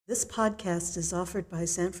This podcast is offered by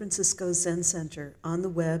San Francisco Zen Center on the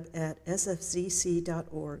web at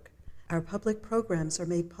sfzc.org. Our public programs are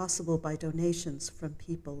made possible by donations from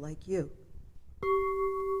people like you.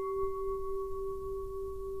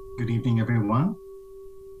 Good evening, everyone.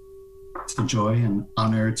 It's a joy and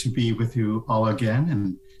honor to be with you all again,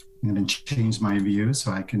 and I'm going to change my view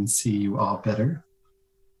so I can see you all better.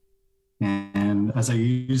 And as I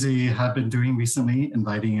usually have been doing recently,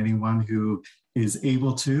 inviting anyone who is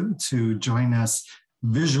able to join us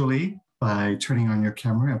visually by turning on your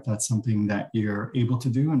camera, if that's something that you're able to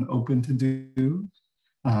do and open to do.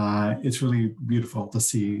 It's really beautiful to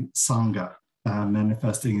see Sangha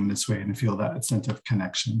manifesting in this way and feel that sense of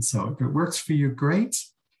connection. So if it works for you, great.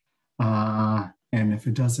 And if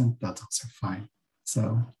it doesn't, that's also fine.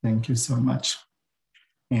 So thank you so much.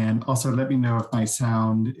 And also let me know if my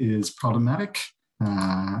sound is problematic,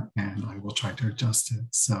 and I will try to adjust it.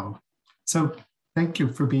 So thank you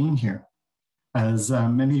for being here. As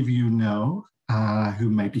many of you know, who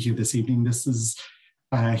might be here this evening, this is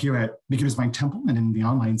here at Beginner's Mind Temple and in the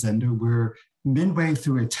online Zendo, we're midway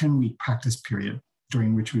through a 10-week practice period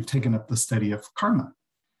during which we've taken up the study of karma,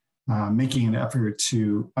 making an effort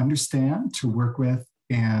to understand, to work with,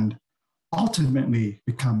 and ultimately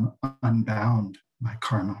become unbound by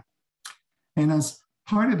karma. And as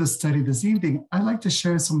part of the study this evening, I'd like to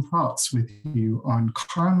share some thoughts with you on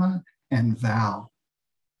karma and vow.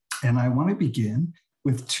 And I want to begin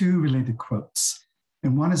with two related quotes.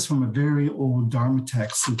 And one is from a very old Dharma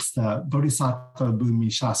text. It's the Bodhisattva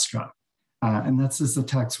Bhumi Shastra. And that's just a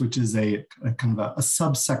text which is a kind of a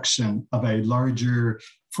subsection of a larger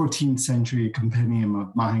 14th century compendium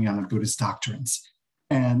of Mahayana Buddhist doctrines.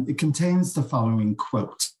 And it contains the following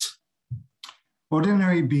quote: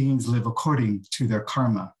 "Ordinary beings live according to their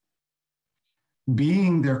karma,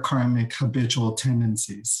 being their karmic habitual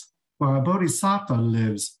tendencies, while a bodhisattva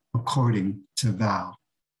lives according to vow."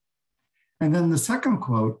 And then the second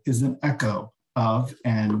quote is an echo of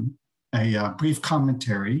a brief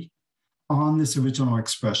commentary on this original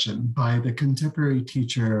expression by the contemporary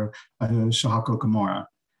teacher Shohaku Komura.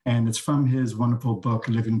 And it's from his wonderful book,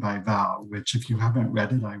 Living by Vow, which if you haven't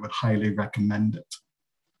read it, I would highly recommend it.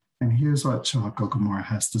 And here's what Shohaku Komura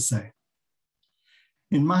has to say.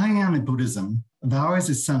 In Mahayana Buddhism, vow is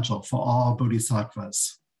essential for all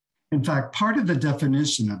bodhisattvas. In fact, part of the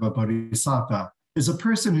definition of a bodhisattva is a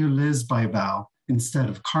person who lives by vow instead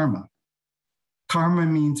of karma. Karma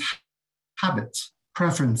means habit,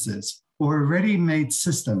 preferences, or a ready-made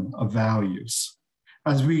system of values.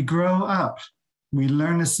 As we grow up, we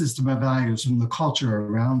learn a system of values from the culture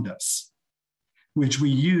around us, which we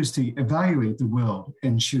use to evaluate the world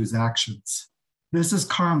and choose actions. This is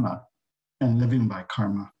karma and living by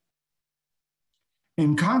karma.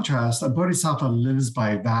 In contrast, a bodhisattva lives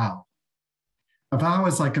by vow. A vow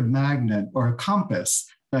is like a magnet or a compass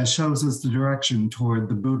that shows us the direction toward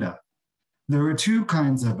the Buddha. There are two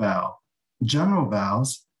kinds of vow: general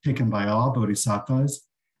vows taken by all bodhisattvas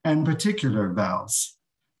and particular vows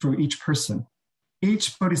for each person.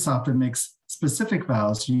 Each bodhisattva makes specific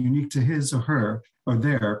vows unique to his or her or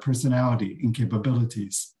their personality and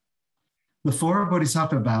capabilities. The four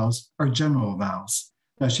bodhisattva vows are general vows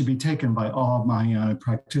that should be taken by all Mahayana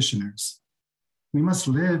practitioners. We must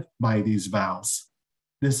live by these vows.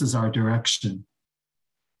 This is our direction.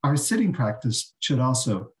 Our sitting practice should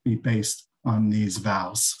also be based on these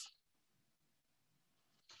vows.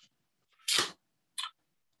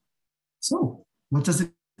 So, what does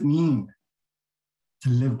it mean to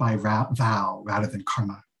live by vow rather than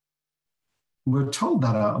karma? We're told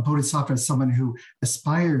that a bodhisattva is someone who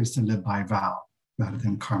aspires to live by vow rather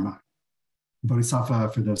than karma. Bodhisattva,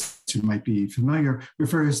 for those who might be familiar,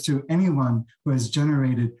 refers to anyone who has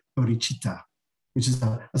generated bodhicitta, which is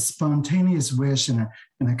a spontaneous wish and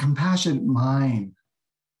a compassionate mind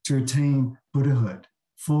to attain Buddhahood,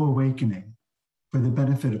 full awakening, for the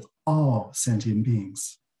benefit of all sentient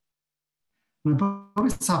beings. And a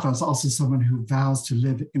bodhisattva is also someone who vows to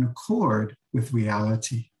live in accord with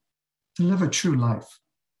reality, to live a true life,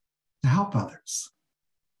 to help others.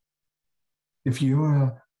 If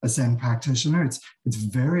you're a Zen practitioner, it's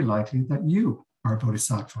very likely that you are a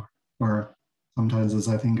bodhisattva, or sometimes, as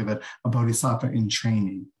I think of it, a bodhisattva in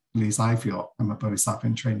training. At least I feel I'm a bodhisattva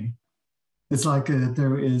in training. It's like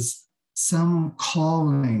there is some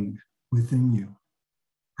calling within you,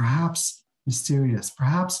 perhaps mysterious,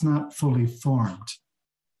 perhaps not fully formed,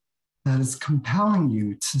 that is compelling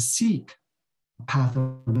you to seek a path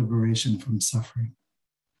of liberation from suffering,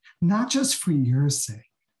 not just for your sake,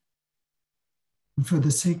 but for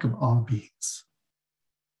the sake of all beings.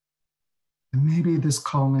 And maybe this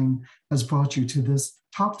calling has brought you to this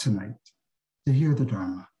talk tonight, to hear the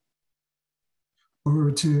Dharma,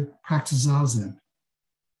 or to practice Zazen,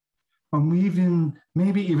 or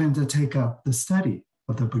maybe even to take up the study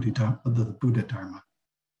of the Buddha Dharma.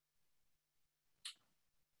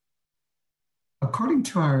 According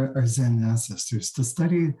to our Zen ancestors, to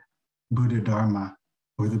study Buddha Dharma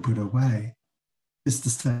or the Buddha way is to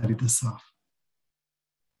study the self.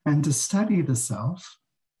 And to study the self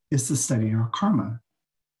is to study our karma,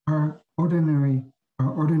 our ordinary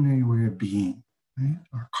way of being, right?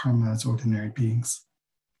 Our karma as ordinary beings.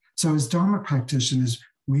 So as Dharma practitioners,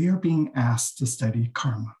 we are being asked to study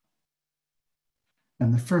karma.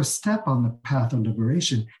 And the first step on the path of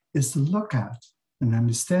liberation is to look at and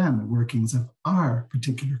understand the workings of our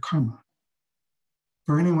particular karma.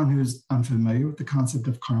 For anyone who's unfamiliar with the concept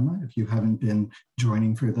of karma, if you haven't been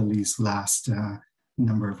joining for the last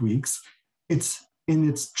number of weeks, it's in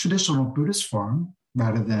its traditional Buddhist form,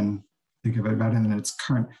 rather than its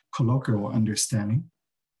current colloquial understanding.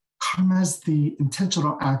 Karma is the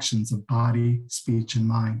intentional actions of body, speech, and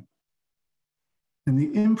mind, and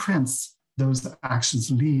the imprints those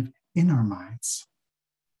actions leave in our minds.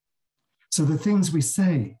 So the things we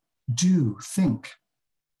say, do, think,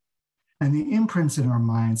 and the imprints in our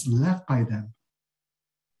minds left by them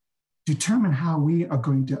determine how we are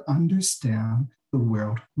going to understand the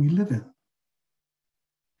world we live in.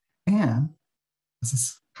 And as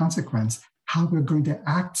a consequence, how we're going to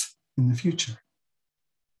act in the future.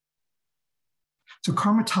 So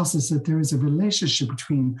karma tells us that there is a relationship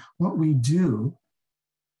between what we do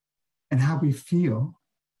and how we feel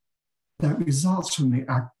that results from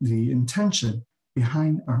the intention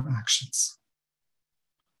behind our actions.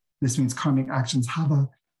 This means karmic actions have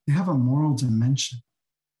a moral dimension,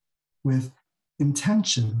 with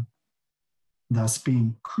intention thus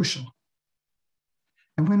being crucial.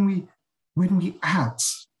 And when we act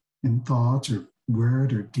in thought or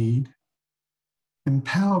word or deed,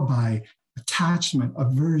 impelled by attachment,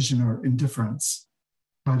 aversion, or indifference,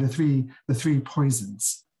 by the three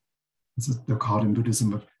poisons, as they're called in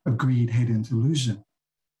Buddhism, of greed, hate, and delusion,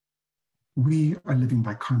 we are living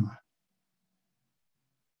by karma.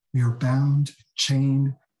 We are bound,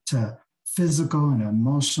 chained to physical and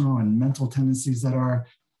emotional and mental tendencies that are,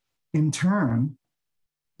 in turn,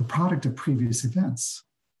 the product of previous events.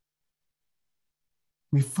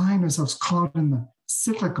 We find ourselves caught in the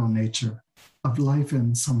cyclical nature of life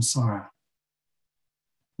in samsara,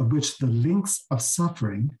 of which the links of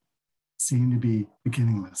suffering seem to be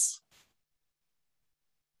beginningless.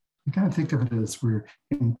 You kind of think of it as we're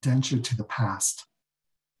indentured to the past,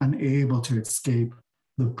 unable to escape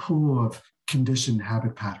the pool of conditioned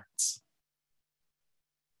habit patterns.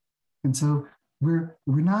 And so we're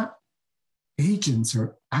not agents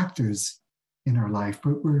or actors in our life,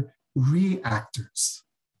 but we're reactors,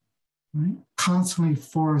 right? Constantly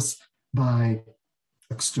forced by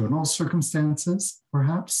external circumstances,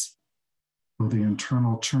 perhaps, or the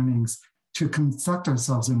internal churnings to conduct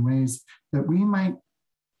ourselves in ways that we might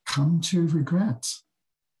come to regret.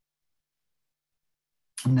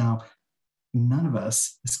 Now, none of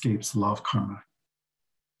us escapes the law of karma.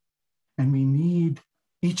 And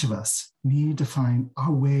each of us need to find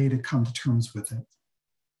our way to come to terms with it,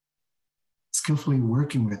 skillfully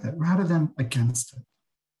working with it rather than against it.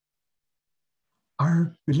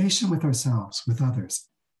 Our relation with ourselves, with others,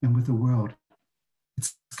 and with the world,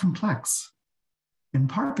 it's complex, in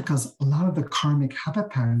part because a lot of the karmic habit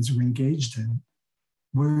patterns we're engaged in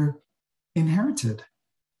were inherited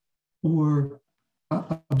or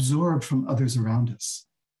absorbed from others around us,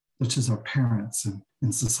 such as our parents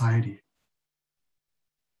and society.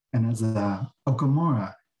 And as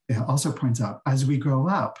Okamura also points out, as we grow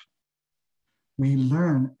up, we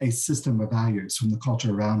learn a system of values from the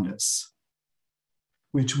culture around us,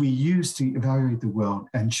 which we use to evaluate the world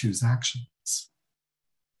and choose actions.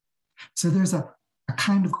 So there's a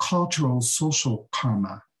kind of cultural, social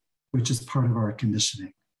karma, which is part of our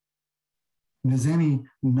conditioning. And there's any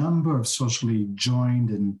number of socially joined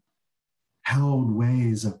and held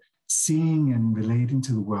ways of seeing and relating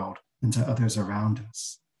to the world and to others around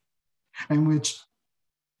us, and which,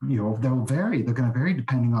 they'll vary. They're going to vary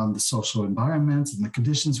depending on the social environments and the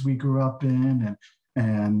conditions we grew up in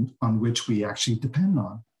and on which we actually depend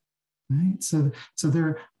on, right? So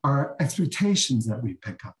there are expectations that we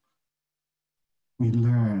pick up. We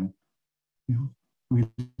learn, we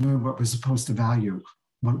learn what we're supposed to value,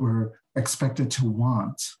 what we're expected to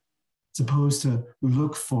want, supposed to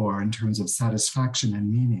look for in terms of satisfaction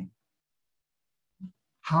and meaning.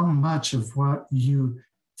 How much of what you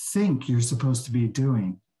think you're supposed to be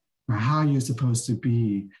doing or how you're supposed to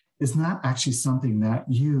be is not actually something that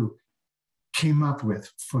you came up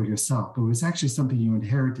with for yourself, but it was actually something you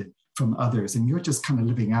inherited from others, and you're just kind of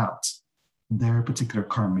living out their particular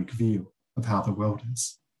karmic view of how the world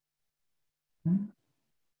is. Right?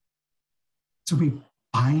 So we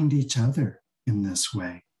bind each other in this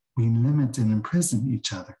way. We limit and imprison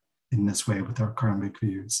each other in this way with our karmic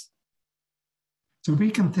views. So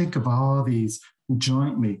we can think of all these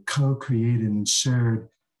jointly co-created and shared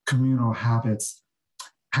communal habits,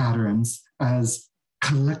 patterns as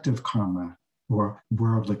collective karma or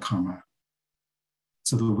worldly karma.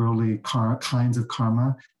 So the worldly kinds of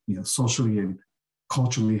karma, socially and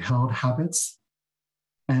culturally held habits.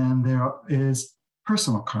 And there is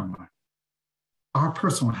personal karma, our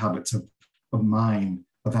personal habits of mind,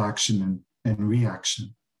 of action and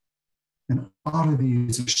reaction. And all of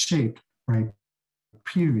these are shaped by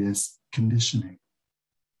previous conditioning.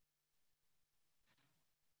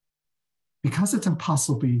 Because it's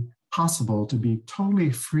possible to be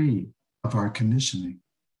totally free of our conditioning,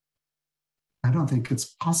 I don't think it's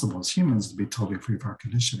possible as humans to be totally free of our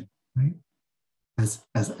conditioning, right? As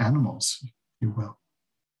animals, if you will.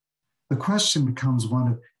 The question becomes one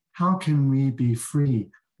of how can we be free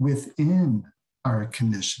within our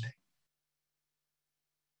conditioning?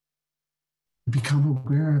 Become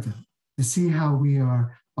aware of it, to see how we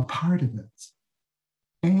are a part of it,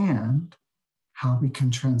 and how we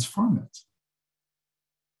can transform it.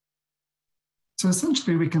 So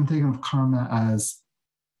essentially, we can think of karma as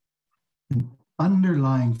an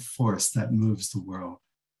underlying force that moves the world.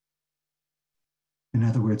 In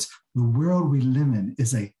other words, the world we live in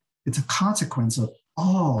it's a consequence of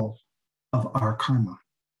all of our karma,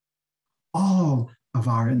 all of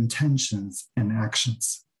our intentions and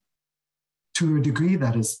actions, to a degree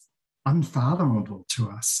that is unfathomable to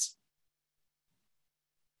us.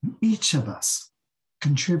 Each of us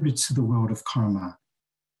contributes to the world of karma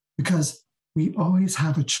because we always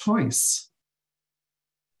have a choice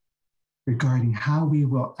regarding how we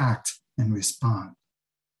will act and respond.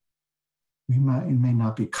 We may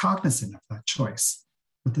not be cognizant of that choice,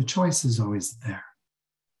 but the choice is always there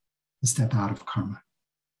to step out of karma.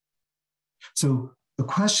 So the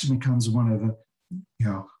question becomes one of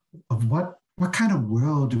of what kind of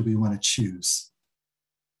world do we want to choose?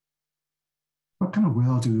 What kind of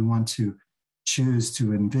world do we want to choose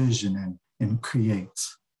to envision and create?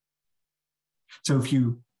 So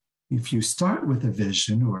if you start with a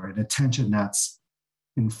vision or an attention that's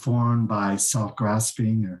informed by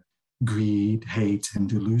self-grasping or greed, hate, and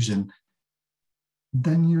delusion,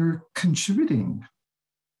 then you're contributing,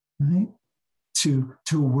 right, to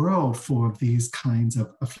a world full of these kinds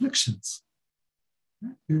of afflictions.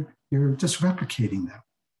 You're just replicating them.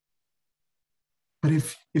 But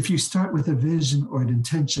if you start with a vision or an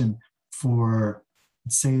intention for,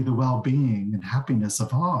 say, the well-being and happiness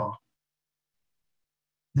of all,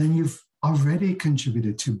 then you've already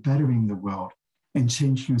contributed to bettering the world and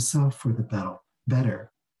changing yourself for the better,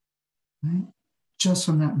 right? Just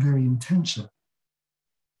from that very intention.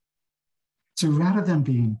 So rather than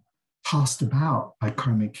being tossed about by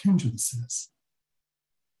karmic hindrances,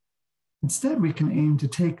 instead we can aim to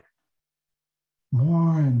take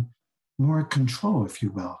more and more control, if you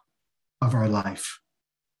will, of our life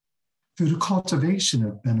through the cultivation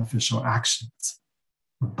of beneficial actions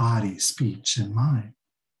of body, speech, and mind.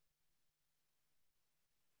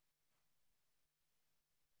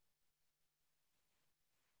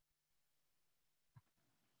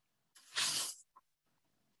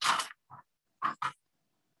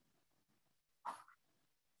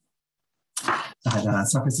 At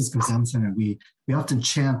San Francisco Zen Center, we often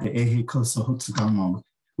chant the Ehe Koso Hotsugamon,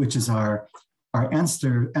 which is our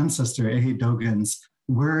ancestor Ehe Dogen's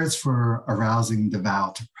words for arousing the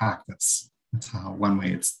vow to practice. That's how one way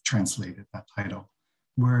it's translated, that title.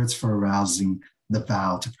 Words for arousing the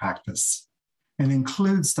vow to practice. And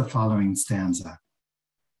includes the following stanza.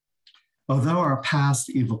 Although our past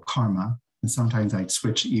evil karma, and sometimes I'd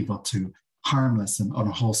switch evil to harmless and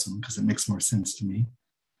unwholesome because it makes more sense to me.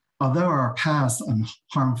 Although our past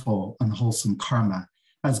harmful, unwholesome karma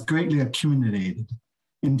has greatly accumulated,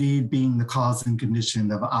 indeed being the cause and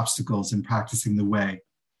condition of obstacles in practicing the way,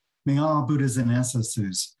 may all Buddhas and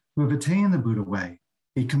ancestors who have attained the Buddha way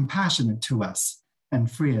be compassionate to us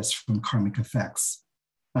and free us from karmic effects,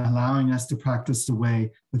 allowing us to practice the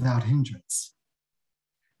way without hindrance.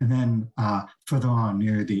 And then further on,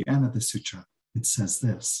 near the end of the sutra, it says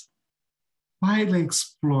this. Widely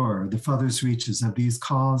explore the furthest reaches of these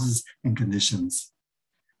causes and conditions.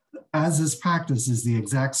 As this practice is the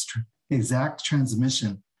exact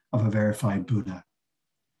transmission of a verified Buddha.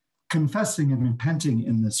 Confessing and repenting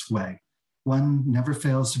in this way, one never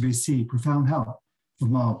fails to receive profound help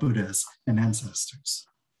from all Buddhas and ancestors.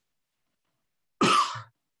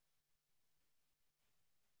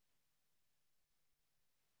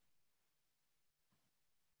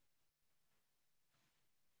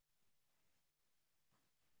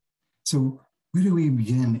 So where do we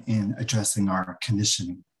begin in addressing our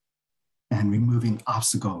conditioning and removing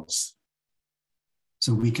obstacles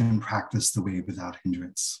so we can practice the way without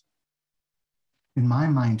hindrance? In my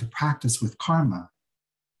mind, to practice with karma,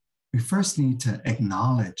 we first need to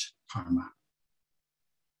acknowledge karma.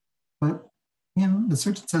 But in a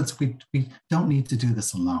certain sense, we don't need to do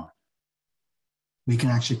this alone. We can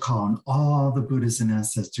actually call on all the Buddhas and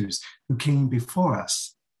ancestors who came before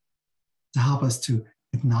us to help us to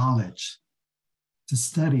acknowledge, to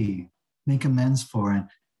study, make amends for,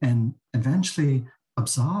 and eventually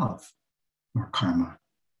absolve our karma.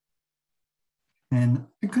 And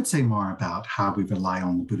I could say more about how we rely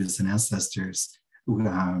on the Buddhas and ancestors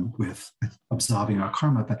with absolving our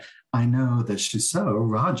karma, but I know that Shuso,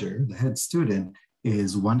 Roger, the head student,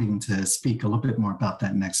 is wanting to speak a little bit more about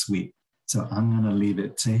that next week. So I'm going to leave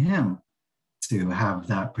it to him to have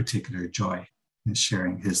that particular joy in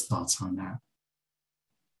sharing his thoughts on that.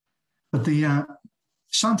 But the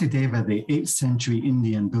Shantideva, the 8th century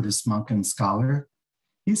Indian Buddhist monk and scholar,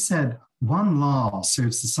 he said, one law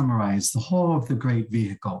serves to summarize the whole of the great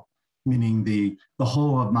vehicle, meaning the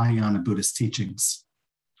whole of Mahayana Buddhist teachings.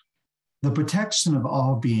 The protection of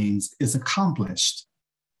all beings is accomplished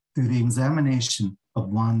through the examination of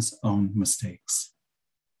one's own mistakes.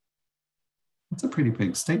 That's a pretty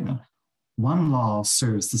big statement. One law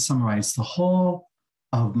serves to summarize the whole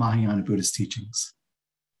of Mahayana Buddhist teachings.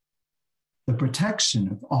 The protection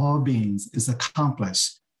of all beings is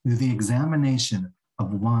accomplished through the examination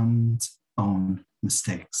of one's own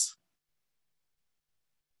mistakes.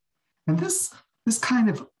 And this kind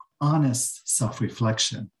of honest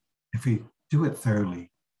self-reflection, if we do it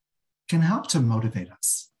thoroughly, can help to motivate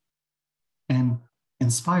us and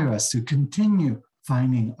inspire us to continue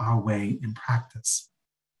finding our way in practice.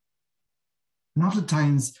 And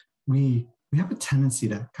oftentimes we have a tendency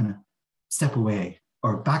to kind of step away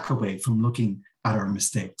or back away from looking at our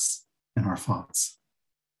mistakes and our faults.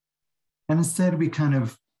 And instead we kind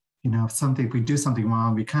of, if we do something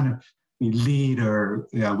wrong, we lead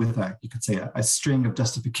with you could say a string of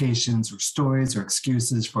justifications or stories or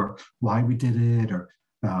excuses for why we did it or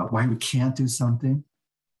why we can't do something.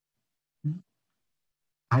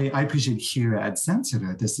 I appreciate here at Zen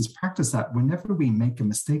Center, there's this practice that whenever we make a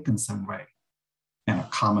mistake in some way, and a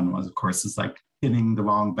common one, of course, is like hitting the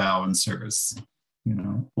wrong bell in service,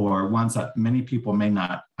 or ones that many people may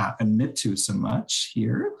not admit to so much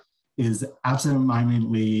here, is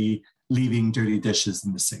absentmindedly leaving dirty dishes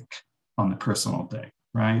in the sink on the personal day,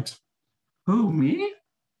 right? Who, me?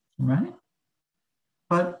 Right?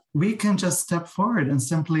 But we can just step forward and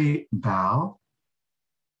simply bow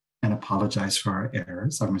and apologize for our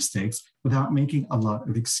errors, our mistakes, without making a lot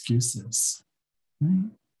of excuses.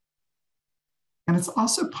 Right? And it's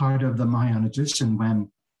also part of the Mahayana tradition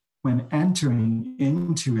when entering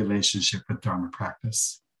into relationship with Dharma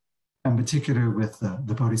practice, in particular with the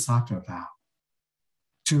bodhisattva vow,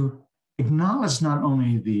 to acknowledge not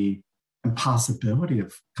only the impossibility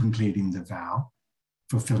of completing the vow,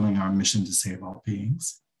 fulfilling our mission to save all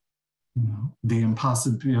beings, the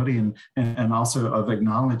impossibility and also of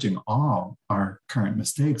acknowledging all our current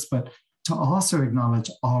mistakes, but to also acknowledge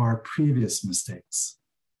all our previous mistakes,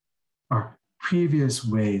 our previous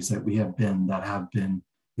ways that have been,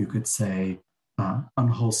 you could say,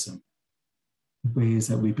 unwholesome, ways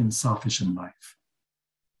that we've been selfish in life,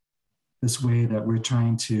 this way that we're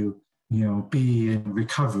trying to, be in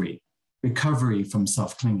recovery from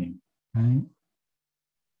self-clinging, right?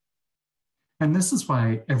 And this is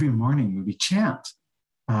why every morning when we chant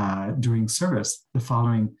during service, the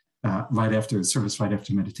following, right after service, right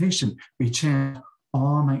after meditation, we chant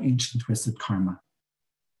all my ancient twisted karma,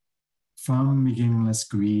 from beginningless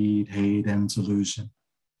greed, hate, and delusion,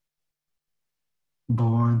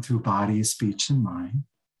 born through body, speech, and mind,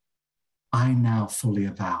 I now fully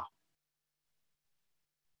avow.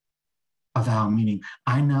 Avow meaning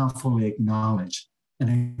I now fully acknowledge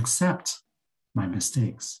and accept my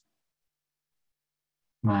mistakes,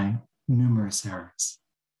 my numerous errors.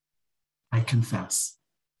 I confess.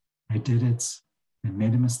 I did it, I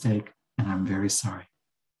made a mistake, and I'm very sorry.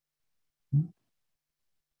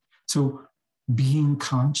 So being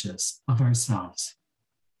conscious of ourselves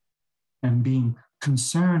and being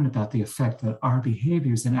concerned about the effect that our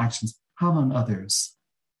behaviors and actions have on others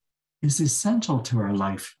is essential to our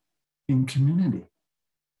life in community.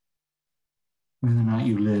 Whether or not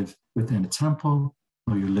you live within a temple,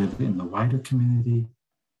 or you live in the wider community,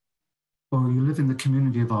 or you live in the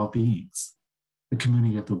community of all beings, the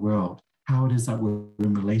community of the world, how it is that we're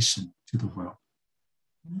in relation to the world.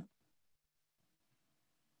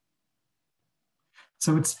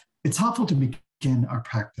 So it's helpful to begin our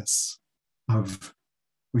practice of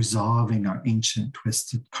resolving our ancient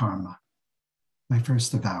twisted karma by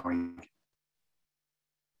first avowing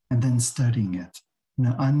and then studying it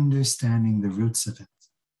and understanding the roots of it,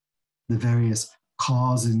 the various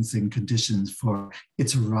causes and conditions for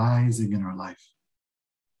its arising in our life.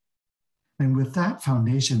 And with that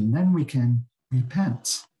foundation, then we can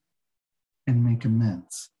repent and make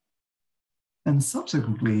amends. And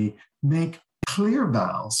subsequently, make clear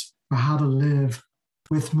vows for how to live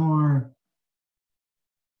with more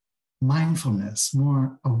mindfulness,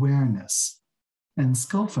 more awareness, and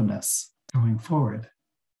skillfulness going forward.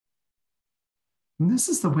 And this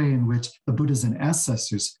is the way in which the Buddhas and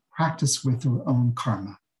ancestors practice with their own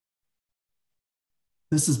karma.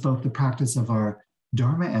 This is both the practice of our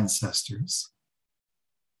dharma ancestors,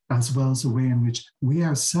 as well as the way in which we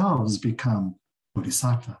ourselves become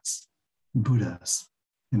bodhisattvas, Buddhas,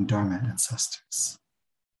 and dharma ancestors.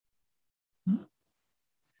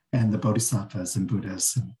 And the bodhisattvas and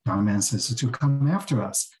Buddhas and dharma ancestors who come after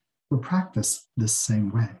us will practice this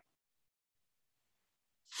same way.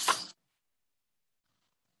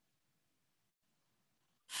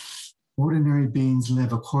 Ordinary beings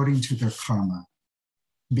live according to their karma,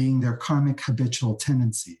 being their karmic habitual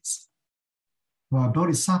tendencies, while a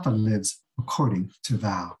bodhisattva lives according to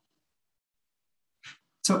vow.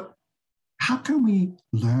 So, how can we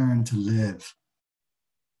learn to live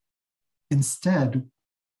instead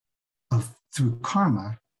of through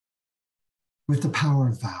karma with the power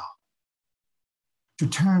of vow? To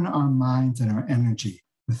turn our minds and our energy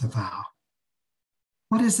with a vow.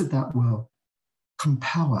 What is it that will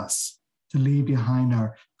compel us to leave behind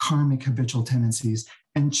our karmic habitual tendencies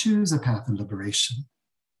and choose a path of liberation?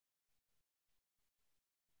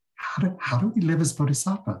 How do we live as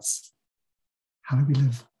bodhisattvas? How do we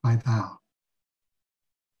live by vow?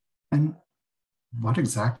 And what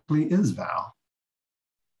exactly is vow?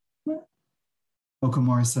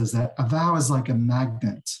 Okamura says that a vow is like a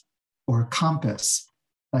magnet or a compass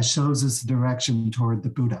that shows us the direction toward the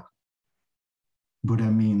Buddha. Buddha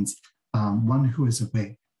means one who is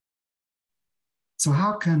awake. So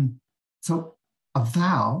a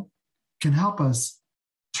vow can help us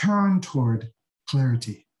turn toward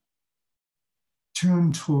clarity,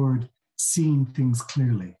 turn toward seeing things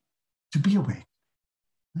clearly, to be awake.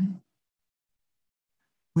 Right?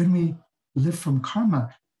 When we live from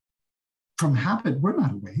karma, from habit, we're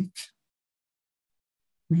not awake.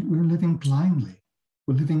 We're living blindly.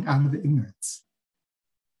 We're living out of ignorance.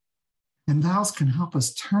 And vows can help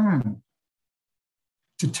us turn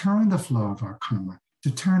the flow of our karma,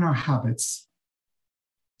 to turn our habits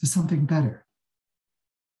to something better,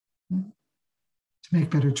 to make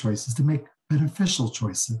better choices, to make beneficial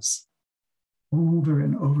choices over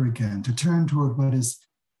and over again, to turn toward what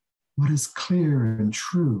is clear and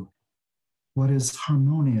true, what is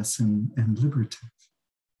harmonious and liberative.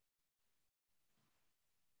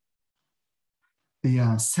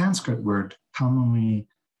 The Sanskrit word commonly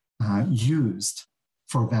used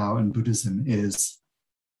for vow in Buddhism is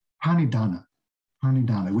pranidhana,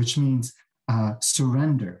 which means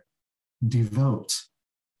surrender, devote,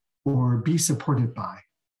 or be supported by.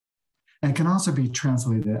 And it can also be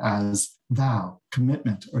translated as vow,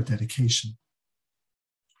 commitment, or dedication.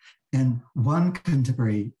 And one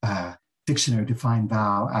contemporary dictionary defined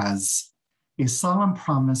vow as a solemn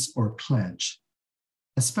promise or pledge,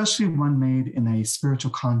 especially one made in a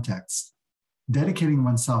spiritual context, dedicating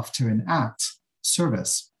oneself to an act,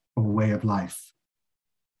 service, or way of life.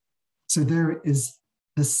 So there is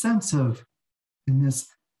the sense of, in this,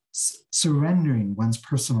 surrendering one's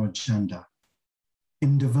personal agenda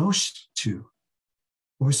in devotion to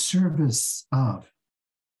or service of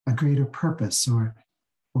a greater purpose or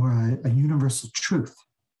a universal truth.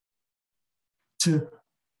 To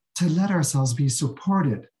let ourselves be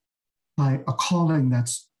supported by a calling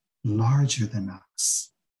that's larger than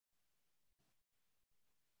us.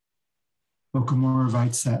 Okamura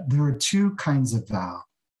writes that there are two kinds of vow: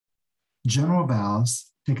 general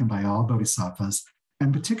vows taken by all bodhisattvas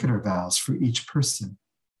and particular vows for each person.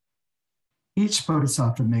 Each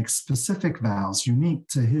bodhisattva makes specific vows unique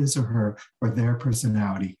to his or her or their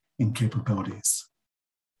personality and capabilities.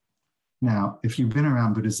 Now, if you've been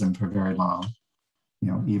around Buddhism for very long,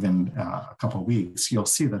 even a couple of weeks, you'll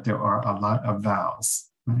see that there are a lot of vows,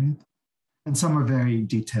 right? And some are very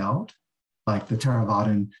detailed, like the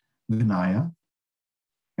Theravada Vinaya.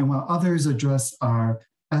 And while others address our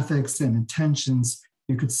ethics and intentions,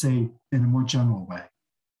 you could say in a more general way,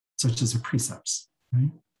 such as the precepts,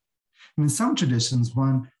 right? And in some traditions,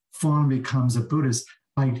 one formally becomes a Buddhist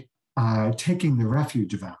by taking the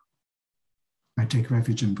refuge vow. I take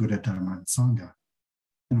refuge in Buddha, Dharma, and Sangha.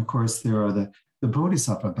 And of course, there are the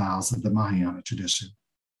Bodhisattva vows of the Mahayana tradition,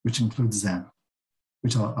 which includes Zen,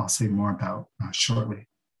 which I'll say more about shortly.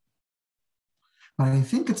 But I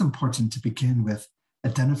think it's important to begin with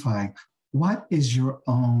identifying what is your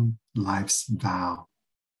own life's vow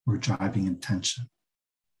or driving intention.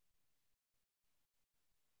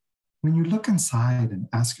 When you look inside and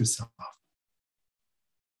ask yourself,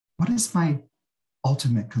 what is my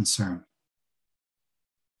ultimate concern?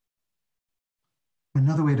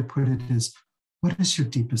 Another way to put it is, what is your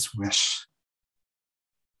deepest wish?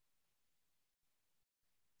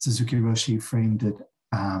 Suzuki Roshi framed it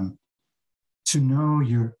to know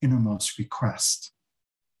your innermost request,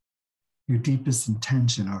 your deepest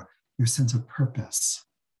intention, or your sense of purpose.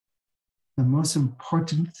 The most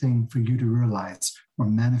important thing for you to realize or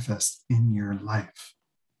manifest in your life.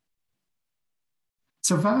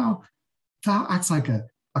 So vow acts like a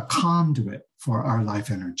conduit for our life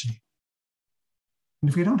energy. And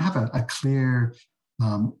if we don't have a clear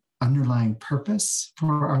underlying purpose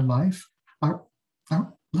for our life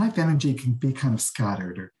life energy can be kind of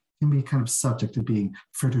scattered or can be kind of subject to being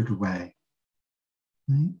frittered away.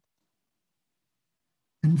 Right?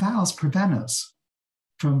 And vows prevent us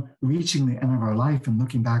from reaching the end of our life and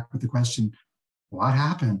looking back with the question, what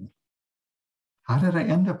happened? How did I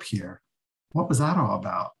end up here? What was that all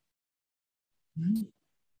about? Right?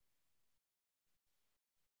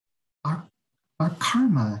 Our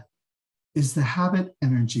karma is the habit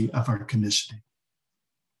energy of our conditioning.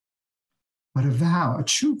 But a vow, a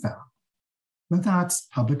true vow, whether or not it's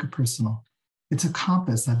public or personal, it's a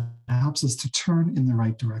compass that helps us to turn in the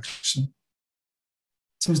right direction.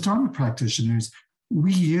 So as Dharma practitioners,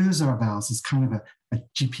 we use our vows as kind of a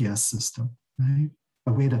GPS system, right?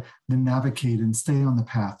 A way to navigate and stay on the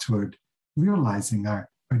path toward realizing our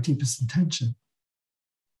deepest intention.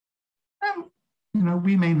 And,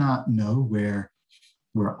 we may not know where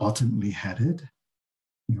we're ultimately headed,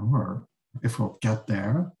 or if we'll get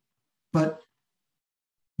there. But,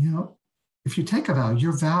 if you take a vow,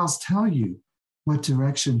 your vows tell you what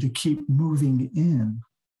direction to keep moving in,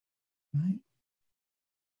 right?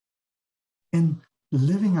 In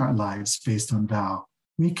living our lives based on vow,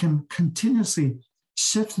 we can continuously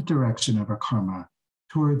shift the direction of our karma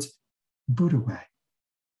towards Buddha way.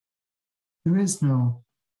 There is no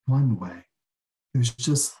one way. There's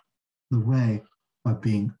just the way of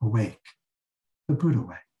being awake, the Buddha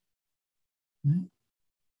way. Right?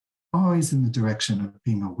 Always in the direction of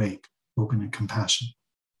being awake, open, and compassionate.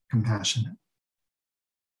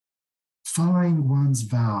 Following one's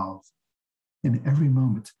vow in every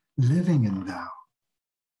moment, living in vow,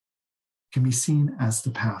 can be seen as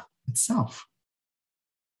the path itself.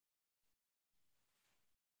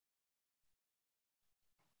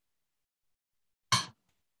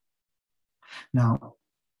 Now,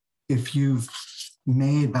 if you've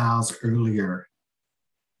made vows earlier,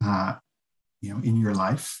 in your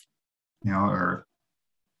life, or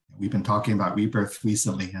we've been talking about rebirth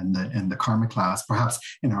recently in the karma class, perhaps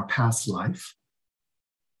in our past life,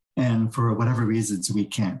 and for whatever reasons we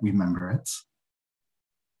can't remember it,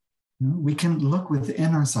 we can look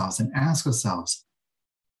within ourselves and ask ourselves,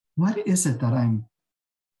 what is it that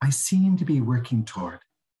I seem to be working toward,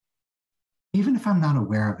 even if I'm not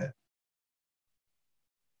aware of it?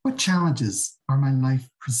 What challenges are my life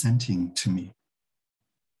presenting to me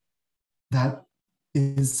that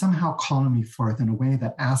is somehow calling me forth in a way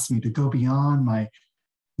that asks me to go beyond my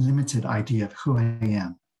limited idea of who I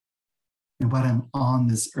am and what I'm on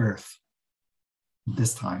this earth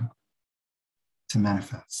this time to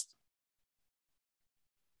manifest?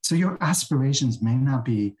 So your aspirations may not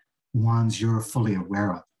be ones you're fully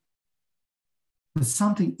aware of, but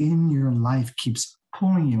something in your life keeps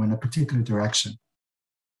pulling you in a particular direction,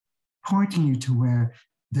 pointing you to where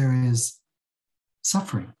there is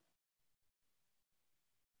suffering,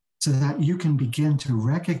 so that you can begin to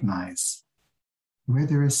recognize where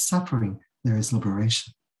there is suffering, there is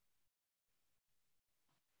liberation.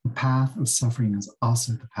 The path of suffering is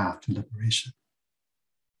also the path to liberation.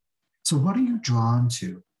 So what are you drawn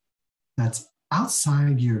to that's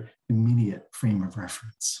outside your immediate frame of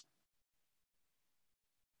reference?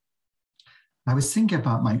 I was thinking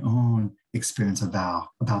about my own experience of vow,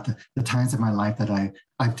 about the times of my life that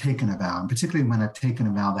I've taken a vow, and particularly when I've taken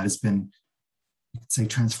a vow that has been, you could say,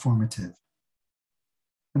 transformative.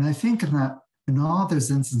 And I think in all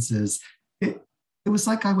those instances, it was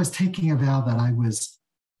like I was taking a vow that I was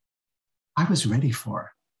ready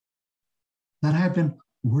for, that I had been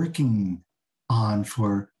working on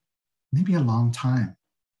for maybe a long time,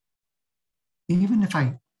 even if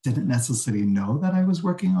I didn't necessarily know that I was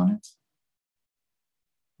working on it.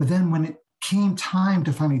 But then when it came time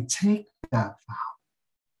to finally take that vow,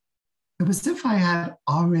 it was as if I had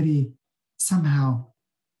already somehow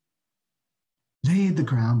laid the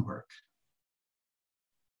groundwork.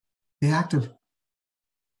 The act of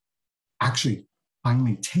actually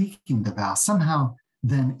finally taking the vow somehow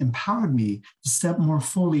then empowered me to step more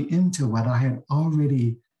fully into what I had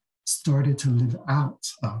already started to live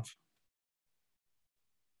out of.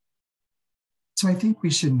 So I think we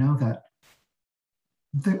should know that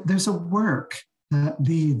there's a work that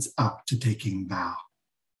leads up to taking vow,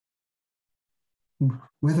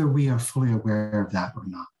 whether we are fully aware of that or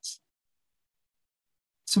not.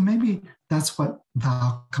 So maybe that's what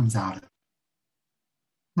vow comes out of.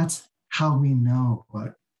 That's how we know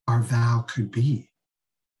what our vow could be,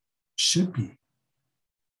 should be,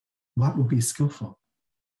 what will be skillful.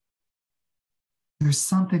 There's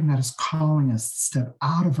something that is calling us to step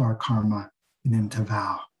out of our karma and into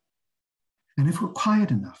vow. And if we're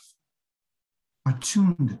quiet enough,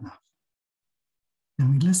 attuned enough,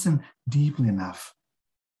 and we listen deeply enough,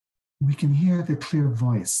 we can hear the clear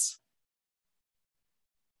voice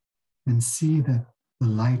and see the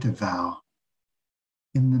light of vow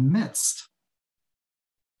in the midst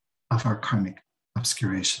of our karmic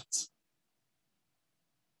obscurations.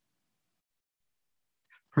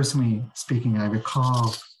 Personally speaking, I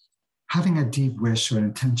recall having a deep wish or an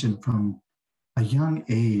intention from a young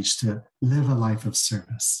age to live a life of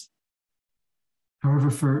service. However,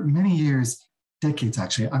 for many years, decades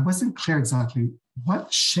actually, I wasn't clear exactly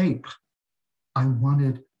what shape I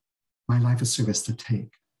wanted my life of service to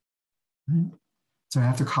take. Right? So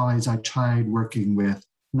after college, I tried working with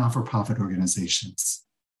not-for-profit organizations.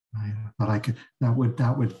 Right? But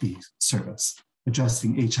that would be service,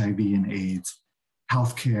 addressing HIV and AIDS,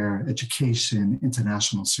 healthcare, education,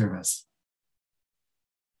 international service.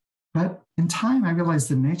 But in time, I realized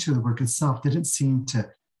the nature of the work itself didn't seem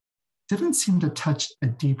to touch a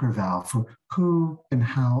deeper vow for who and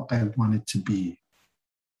how I wanted to be,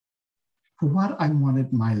 for what I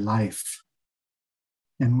wanted my life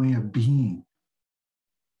and way of being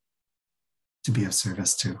to be of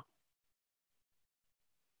service to.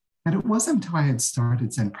 And it wasn't until I had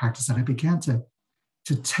started Zen practice that I began to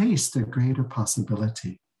taste a greater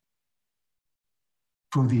possibility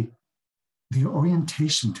for the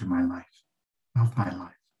orientation to my life, of my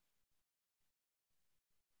life.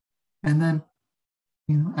 And then,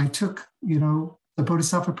 I took, the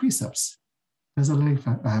bodhisattva precepts as a lay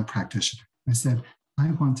practitioner. I said,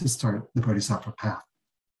 I want to start the bodhisattva path.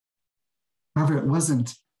 However, it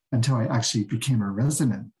wasn't until I actually became a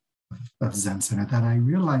resident of Zen Center that I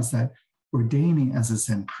realized that ordaining as a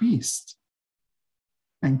Zen priest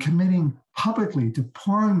and committing publicly to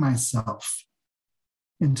pouring myself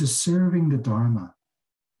into serving the dharma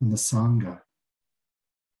and the sangha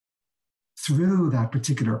through that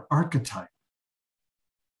particular archetype,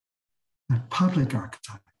 that public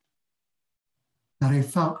archetype, that I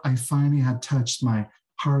felt I finally had touched my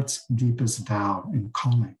heart's deepest vow and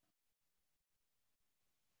calling.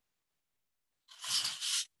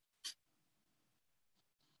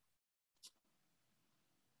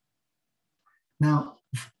 Now,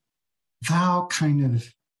 vow kind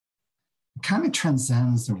of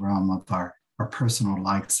transcends the realm of our personal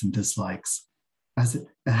likes and dislikes, as it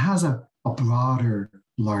has a broader,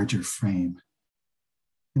 larger frame.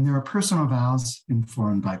 And there are personal vows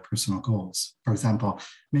informed by personal goals. For example,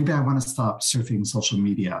 maybe I want to stop surfing social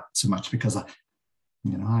media so much because I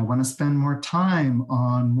want to spend more time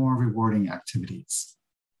on more rewarding activities.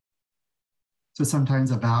 So sometimes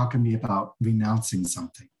a vow can be about renouncing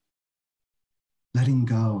something, letting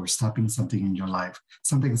go or stopping something in your life,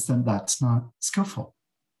 something that's not skillful,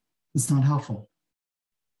 it's not helpful,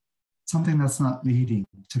 something that's not leading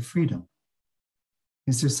to freedom.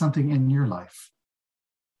 Is there something in your life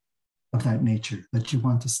of that nature that you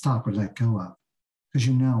want to stop or let go of because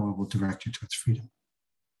it will direct you towards freedom?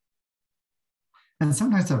 And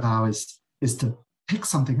sometimes a vow is to pick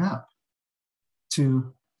something up,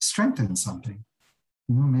 to strengthen something.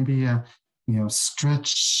 Maybe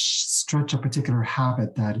stretch a particular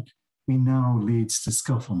habit that we know leads to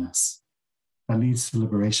skillfulness, that leads to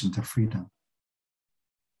liberation, to freedom.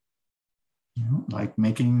 Like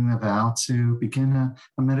making a vow to begin a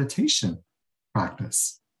meditation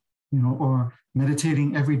practice, or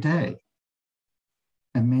meditating every day.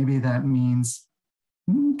 And maybe that means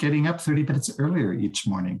getting up 30 minutes earlier each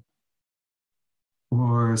morning,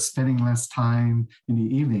 or spending less time in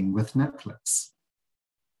the evening with Netflix,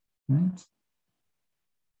 right?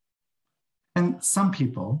 And some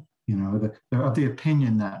people, they're of the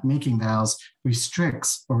opinion that making vows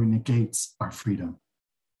restricts or negates our freedom.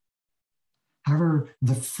 However,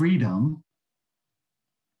 the freedom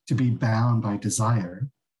to be bound by desire,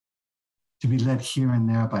 to be led here and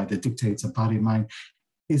there by the dictates of body and mind,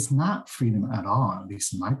 is not freedom at all, at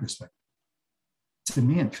least in my perspective. to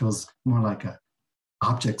me, it feels more like a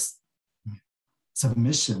object's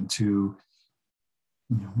submission to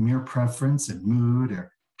mere preference and mood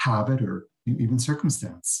or habit or even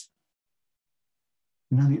circumstance.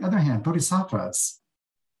 And on the other hand, bodhisattvas,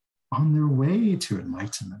 on their way to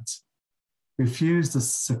enlightenment, refuse to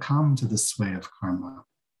succumb to the sway of karma,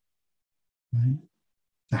 right?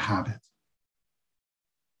 The habit.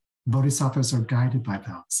 Bodhisattvas are guided by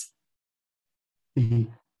vows. The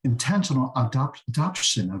intentional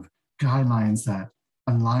adoption of guidelines that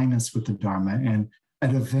align us with the dharma and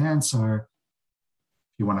advance our,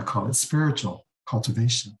 if you want to call it, spiritual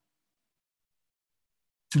cultivation.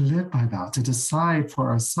 To live by vow, to decide for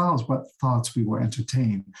ourselves what thoughts we will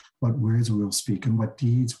entertain, what words we will speak, and what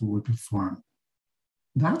deeds we will perform.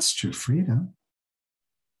 That's true freedom.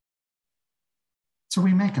 So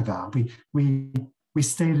we make a vow, we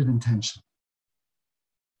state an intention.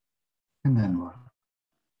 And then what?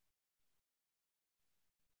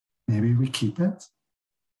 Maybe we keep it.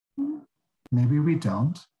 Maybe we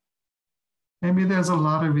don't. Maybe there's a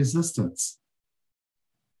lot of resistance,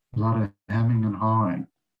 a lot of hemming and hawing,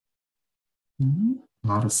 a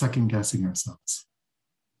lot of second guessing ourselves.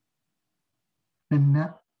 And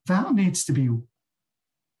that vow needs to be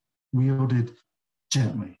wielded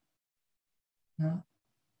gently, at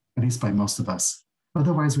least by most of us.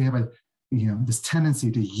 Otherwise, we have this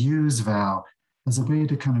tendency to use vow as a way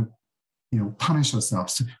to kind of punish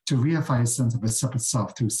ourselves, to reify a sense of a separate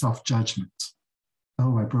self through self-judgment.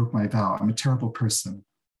 Oh, I broke my vow. I'm a terrible person.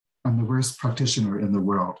 I'm the worst practitioner in the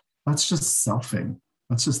world. That's just selfing.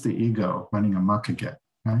 That's just the ego running amok again,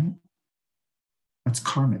 right? That's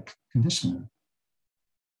karmic conditioning.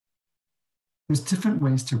 There's different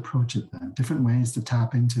ways to approach it then, different ways to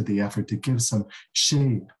tap into the effort to give some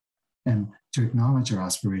shape and to acknowledge our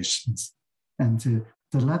aspirations and to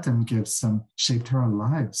let them give some shape to our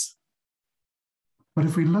lives. But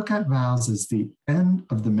if we look at vows as the end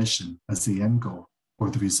of the mission, as the end goal or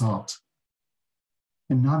the result,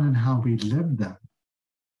 and not in how we live them,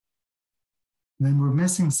 then we're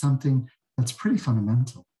missing something that's pretty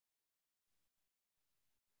fundamental.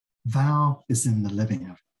 Vow is in the living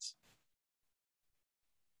of it.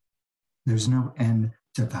 There's no end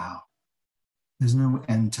to vow. There's no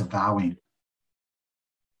end to vowing.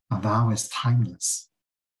 A vow is timeless.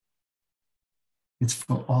 It's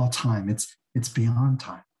for all time. It's beyond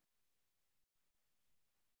time.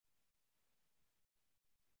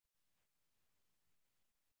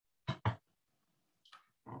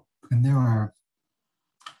 And there are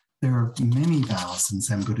many vows in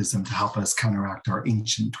Zen Buddhism to help us counteract our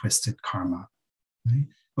ancient twisted karma. Right?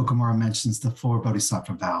 Okamura mentions the 4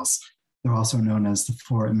 bodhisattva vows. They're also known as the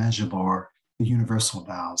 4 immeasurable or the universal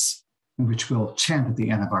vows, which we'll chant at the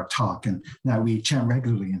end of our talk and that we chant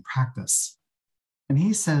regularly in practice. And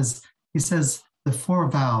he says the 4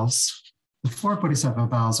 vows, the 4 bodhisattva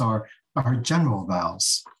vows are general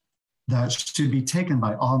vows that should be taken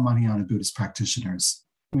by all Mahayana Buddhist practitioners.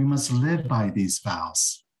 We must live by these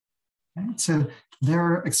vows. Right? So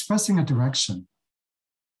they're expressing a direction.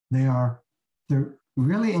 They're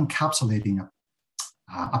really encapsulating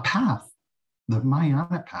a path, the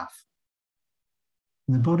Mahayana path.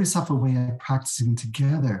 And the Bodhisattva way of practicing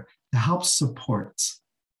together to help support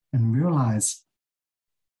and realize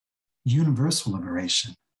universal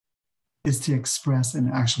liberation is to express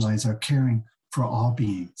and actualize our caring for all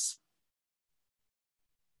beings.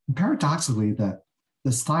 And paradoxically, the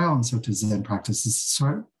style in Soto Zen practice is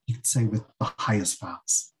sort, you could say, with the highest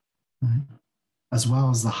vows, right? As well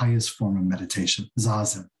as the highest form of meditation,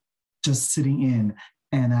 zazen, just sitting in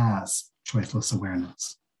and as choiceless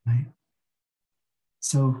awareness, right?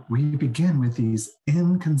 So we begin with these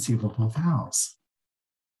inconceivable vows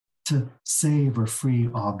to save or free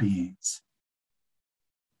all beings,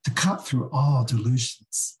 to cut through all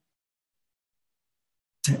delusions,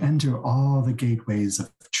 to enter all the gateways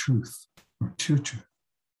of truth or true truth,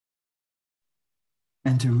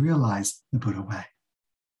 and to realize the Buddha way.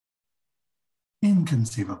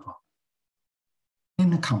 Inconceivable,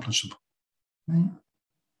 inaccomplishable, right?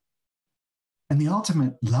 And the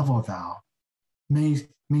ultimate level vow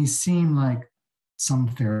may seem like some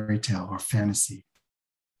fairy tale or fantasy,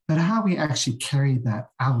 but how we actually carry that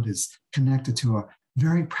out is connected to a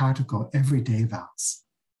very practical everyday vows.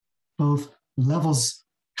 Both levels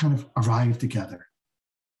kind of arrive together.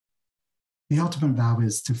 The ultimate vow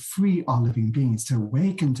is to free all living beings, to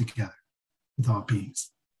awaken together with all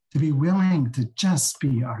beings, to be willing to just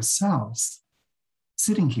be ourselves,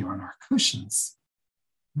 sitting here on our cushions,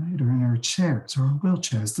 right, or in our chairs or our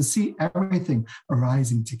wheelchairs, to see everything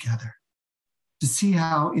arising together, to see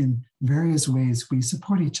how in various ways we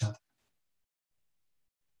support each other,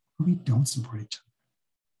 or we don't support each other.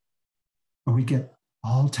 or we get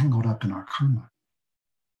all tangled up in our karma.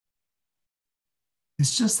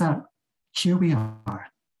 It's just that here we are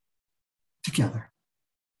together.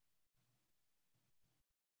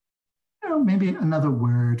 Maybe another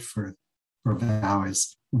word for vow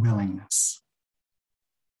is willingness.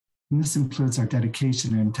 And this includes our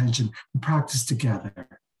dedication and intention to practice together,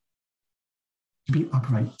 to be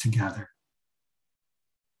upright together.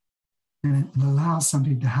 And it allows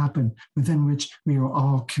something to happen within which we are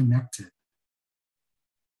all connected,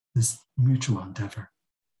 this mutual endeavor.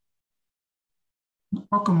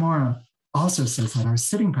 Okamura also says that our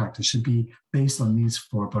sitting practice should be based on these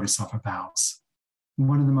 4 bodhisattva vows. And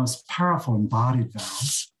one of the most powerful embodied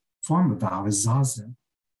vows, form of vow, is zazen.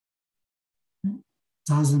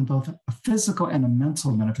 Zazen, both a physical and a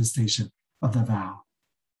mental manifestation of the vow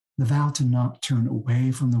to not turn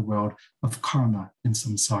away from the world of karma and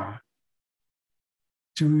samsara,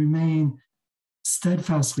 to remain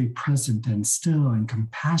steadfastly present and still and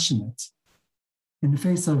compassionate in the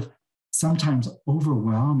face of sometimes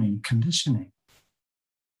overwhelming conditioning.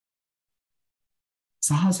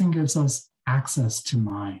 Zazen gives us access to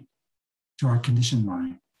mind, to our conditioned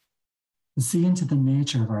mind, to see into the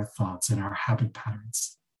nature of our thoughts and our habit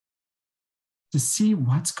patterns, to see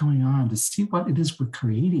what's going on, to see what it is we're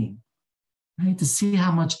creating, right? To see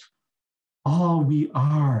how much all we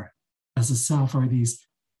are as a self are these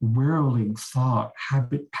whirling thought,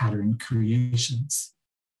 habit pattern creations.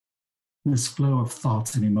 This flow of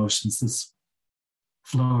thoughts and emotions, this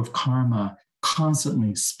flow of karma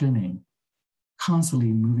constantly spinning,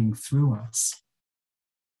 constantly moving through us.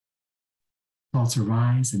 Thoughts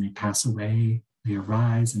arise and they pass away. They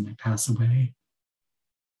arise and they pass away.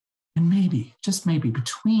 And maybe, just maybe, in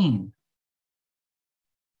between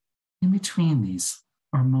these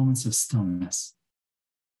are moments of stillness,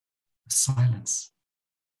 of silence,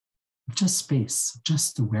 of just space, of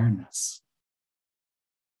just awareness.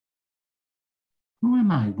 Who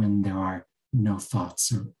am I when there are no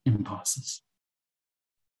thoughts or impulses?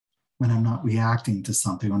 When I'm not reacting to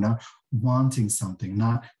something or not wanting something,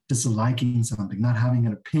 not disliking something, not having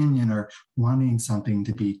an opinion or wanting something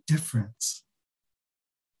to be different?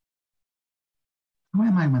 Who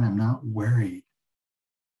am I when I'm not worried?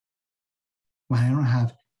 When I don't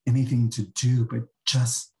have anything to do but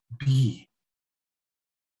just be?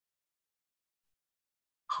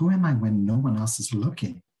 Who am I when no one else is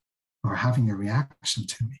looking or having a reaction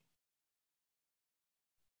to me?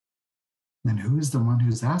 Then who is the one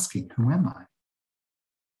who's asking, who am I?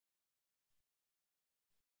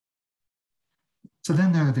 So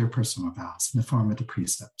then there are their personal vows in the form of the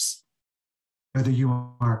precepts. Whether you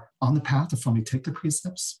are on the path to fully take the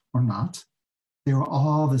precepts or not, they are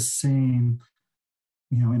all the same,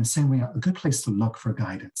 in the same way, a good place to look for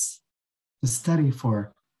guidance, to study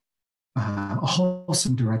for a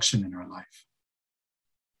wholesome direction in our life.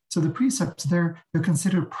 So the precepts, they're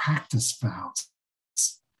considered practice vows.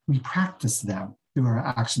 We practice them through our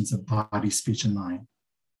actions of body, speech, and mind.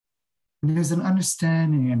 And there's an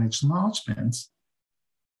understanding and acknowledgement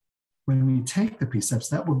when we take the precepts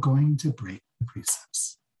that we're going to break the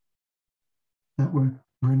precepts, that we're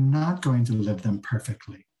not going to live them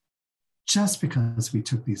perfectly just because we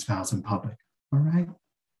took these vows in public, all right?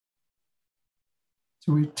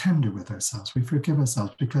 So we're tender with ourselves. We forgive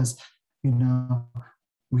ourselves because,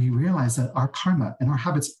 we realize that our karma and our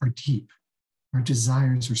habits are deep. Our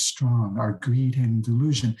desires are strong. Our greed and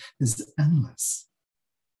delusion is endless.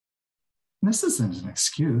 And this isn't an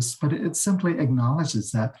excuse, but it simply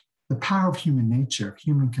acknowledges that the power of human nature,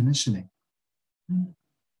 human conditioning,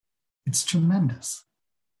 it's tremendous.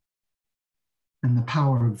 And the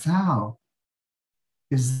power of vow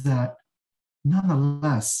is that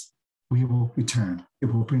nonetheless, we will return.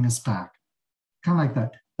 It will bring us back. Kind of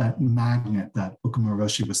like that magnet that Okamura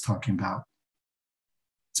Roshi was talking about.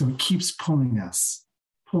 So it keeps pulling at us,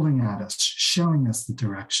 showing us the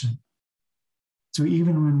direction. So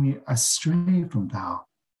even when we astray from vow,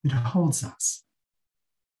 it holds us.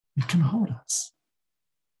 It can hold us.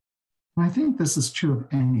 And I think this is true of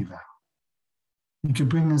any vow. It can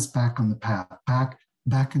bring us back on the path,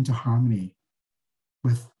 back into harmony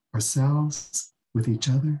with ourselves, with each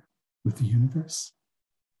other, with the universe.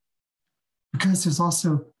 Because there's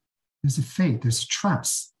a faith, there's a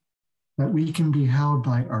trust that we can be held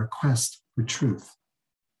by our quest for truth,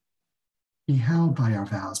 be held by our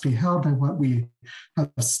vows, be held by what we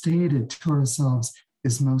have stated to ourselves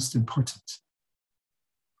is most important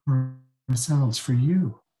for ourselves, for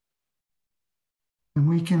you. And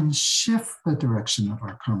we can shift the direction of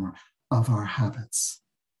our karma, of our habits.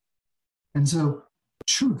 And so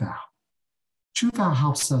true vow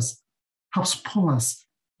helps pull us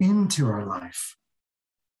into our life,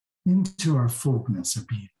 into our fullness of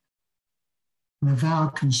being. And the vow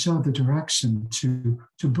can show the direction to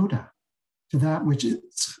Buddha, to that which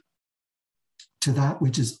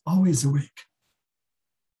is always awake.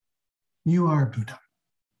 You are Buddha.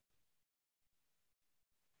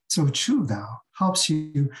 So a true vow helps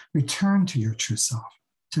you return to your true self,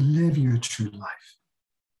 to live your true life.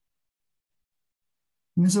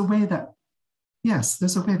 And there's a way that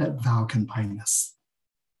vow can bind us.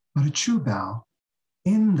 But a true vow,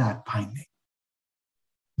 in that binding,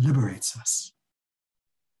 liberates us.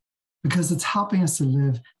 Because it's helping us to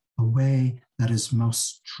live a way that is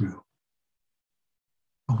most true.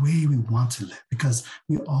 A way we want to live, because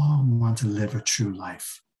we all want to live a true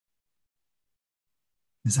life.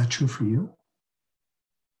 Is that true for you?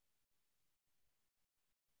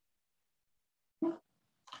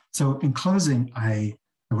 So in closing, I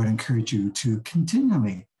would encourage you to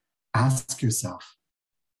continually ask yourself,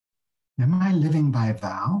 am I living by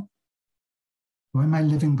vow or am I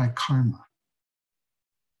living by karma?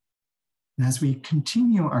 And as we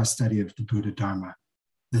continue our study of the Buddha Dharma,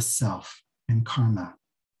 the self and karma,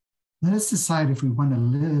 let us decide if we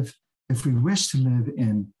wish to live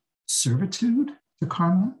in servitude to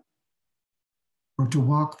karma or to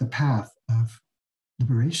walk the path of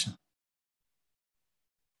liberation.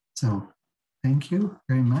 So thank you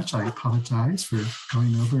very much. I apologize for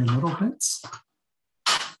going over a little bit.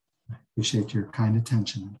 I appreciate your kind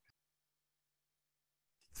attention.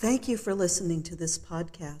 Thank you for listening to this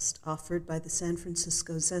podcast offered by the San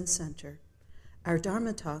Francisco Zen Center. Our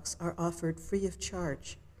Dharma talks are offered free of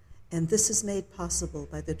charge, and this is made possible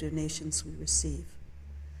by the donations we receive.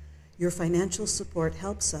 Your financial support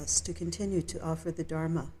helps us to continue to offer the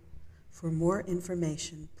Dharma. For more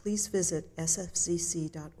information, please visit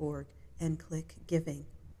sfzc.org and click Giving.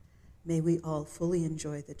 May we all fully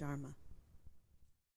enjoy the Dharma.